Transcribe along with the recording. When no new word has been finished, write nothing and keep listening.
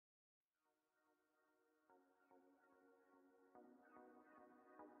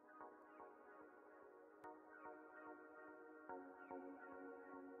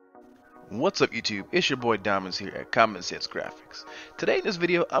What's up YouTube, it's your boy Dominzs here at Common Sense Graphics. Today in this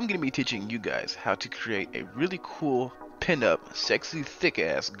video, I'm going to be teaching you guys how to create a really cool pin-up, sexy,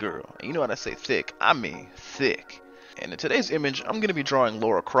 thick-ass girl. And you know when I say thick, I mean thick. And in today's image, I'm going to be drawing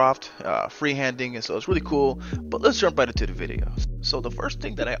Lara Croft, freehanding, and so it's really cool, but let's jump right into the video. So the first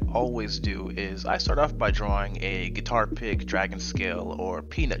thing that I always do is I start off by drawing a guitar pick, dragon scale, or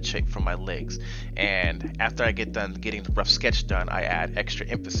peanut shape for my legs. And after I get done getting the rough sketch done, I add extra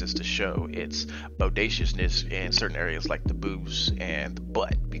emphasis to show its bodaciousness in certain areas like the boobs and the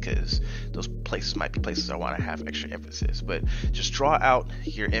butt, because those places might be places I want to have extra emphasis. But just draw out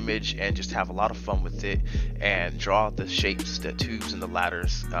your image and just have a lot of fun with it, and draw the shapes, the tubes, and the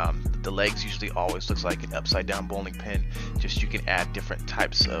ladders. The legs usually always looks like an upside down bowling pin. Just you can add different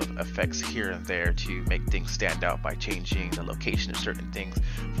types of effects here and there to make things stand out by changing the location of certain things.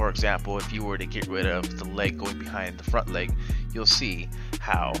 For example, if you were to get rid of the leg going behind the front leg, you'll see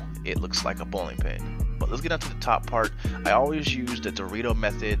how it looks like a bowling pin. But let's get on to the top part. I always use the Dorito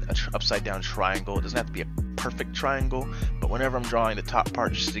method, an upside down triangle. It doesn't have to be a perfect triangle, but whenever I'm drawing the top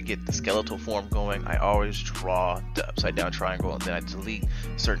part just to get the skeletal form going, I always draw the upside down triangle, and then I delete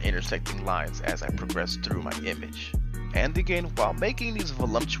certain intersecting lines as I progress through my image. And again, while making these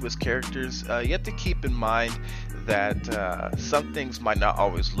voluptuous characters, you have to keep in mind that some things might not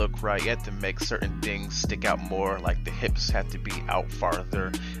always look right. You have to make certain things stick out more, like the hips have to be out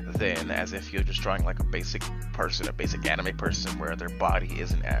farther than as if you're just drawing like a basic person, a basic anime person, where their body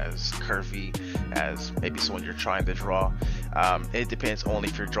isn't as curvy as maybe someone you're trying to draw. It depends only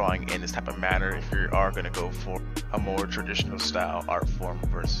if you're drawing in this type of manner, if you are going to go for a more traditional style art form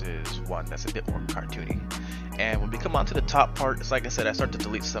versus one that's a bit more cartoony. And when we come on to the top part, it's like I said, I start to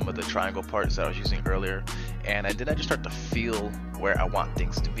delete some of the triangle parts that I was using earlier, and then I just start to feel where I want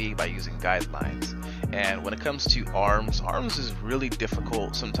things to be by using guidelines. And when it comes to arms is really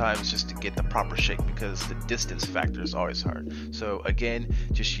difficult sometimes just to get the proper shape, because the distance factor is always hard. So again,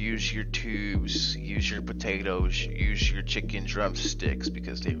 just use your tubes, use your potatoes, use your chicken drumsticks,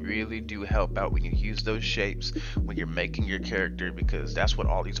 because they really do help out when you use those shapes when you're making your character, because that's what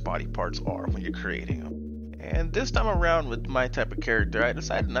all these body parts are when you're creating them. And this time around with my type of character, I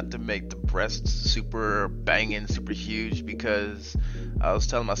decided not to make the breasts super banging, super huge, because I was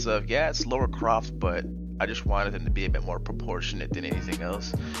telling myself, yeah, it's Lara Croft, but I just wanted them to be a bit more proportionate than anything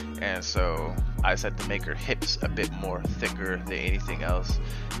else. And so I decided to make her hips a bit more thicker than anything else.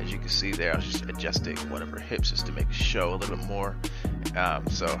 As you can see there, I was just adjusting one of her hips just to make it show a little bit more.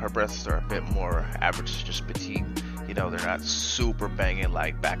 So her breasts are a bit more average, just petite. You know, they're not super banging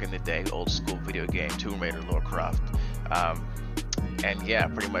like back in the day, old school video game, Tomb Raider, Lara Croft. And yeah,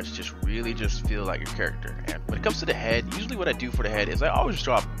 pretty much just really just feel like your character. And when it comes to the head, usually what I do for the head is I always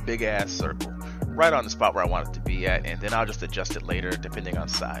draw a big ass circle right on the spot where I want it to be at, and then I'll just adjust it later depending on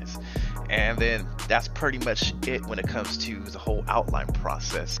size. And then that's pretty much it when it comes to the whole outline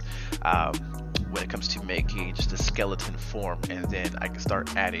process. When it comes to making just a skeleton form, and then I can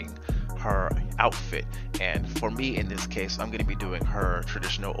start adding her outfit. And for me in this case, I'm going to be doing her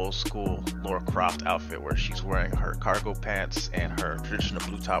traditional old school Lara Croft outfit, where she's wearing her cargo pants and her traditional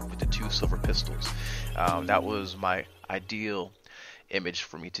blue top with the 2 silver pistols. That was my ideal image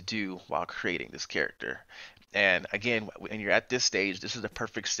for me to do while creating this character. And again, when you're at this stage, this is the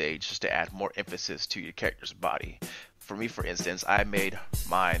perfect stage just to add more emphasis to your character's body. For me, for instance, I made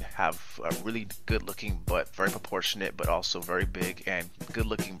mine have a really good looking butt, very proportionate, but also very big, and good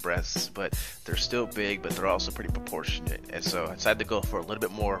looking breasts, but they're still big, but they're also pretty proportionate. And so I decided to go for a little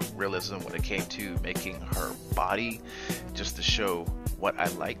bit more realism when it came to making her body, just to show what I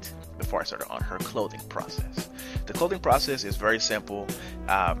liked before I started on her clothing process. The clothing process is very simple.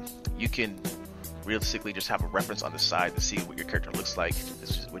 You can realistically just have a reference on the side to see what your character looks like,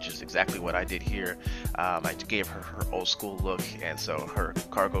 which is exactly what I did here. I gave her her old school look, and so her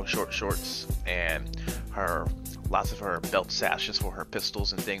cargo short shorts and lots of her belt sashes for her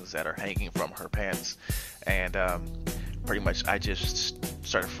pistols and things that are hanging from her pants. And pretty much I just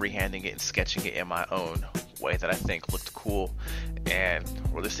started freehanding it and sketching it in my own way that I think looked cool. And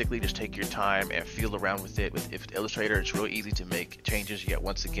realistically, just take your time and feel around with it. With Illustrator, it's real easy to make changes, yet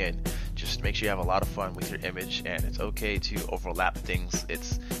once again, just make sure you have a lot of fun with your image, and it's okay to overlap things.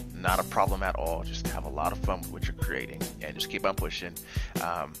 It's not a problem at all. Just have a lot of fun with what you're creating and just keep on pushing.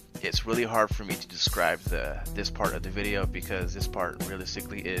 It's really hard for me to describe this part of the video, because this part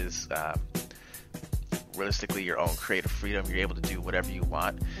realistically is your own creative freedom. You're able to do whatever you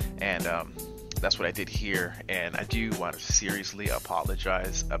want, and that's what I did here. And I do want to seriously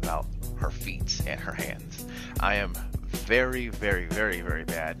apologize about her feet and her hands. I am very, very, very, very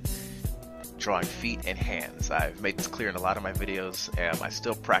bad drawing feet and hands. I've made this clear in a lot of my videos. I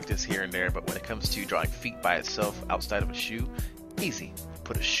still practice here and there, but when it comes to drawing feet by itself outside of a shoe, easy.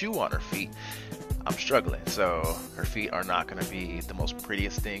 Put a shoe on her feet, I'm struggling. So her feet are not going to be the most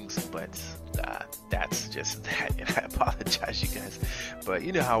prettiest things, but that's just that. And I apologize, you guys, but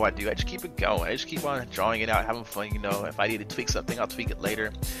you know how I do. I just keep it going. I just keep on drawing it out, having fun. You know, if I need to tweak something, I'll tweak it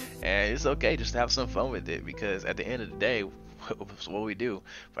later, and it's okay just to have some fun with it, because at the end of the day, what we do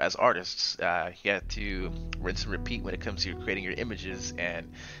as artists, you have to rinse and repeat when it comes to creating your images.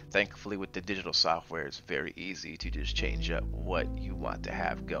 And thankfully with the digital software, it's very easy to just change up what you want to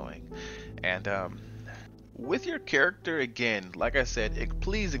have going. And with your character, again, like I said,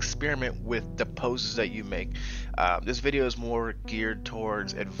 please experiment with the poses that you make. This video is more geared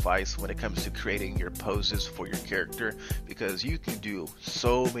towards advice when it comes to creating your poses for your character, because you can do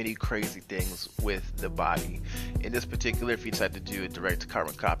so many crazy things with the body. In this particular, if you decide to do a direct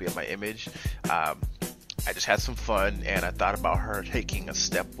carbon copy of my image, I just had some fun, and I thought about her taking a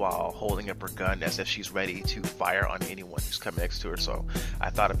step while holding up her gun as if she's ready to fire on anyone who's coming next to her. So I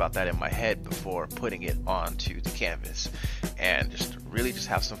thought about that in my head before putting it onto the canvas, and just really just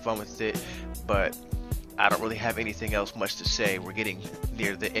have some fun with it. But I don't really have anything else much to say. We're getting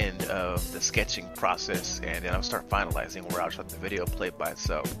near the end of the sketching process, and then I'll start finalizing where I'll just let the video play by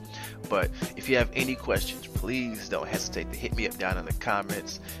itself. But if you have any questions, please don't hesitate to hit me up down in the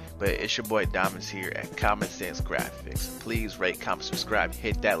comments. But it's your boy Dominzs here at Common Sense Graphics. Please rate, comment, subscribe,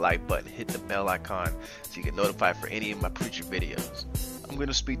 hit that like button, hit the bell icon so you get notified for any of my future videos. I'm going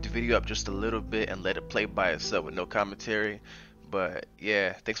to speed the video up just a little bit and let it play by itself with no commentary. But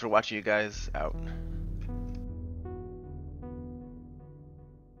yeah, thanks for watching, you guys. Out.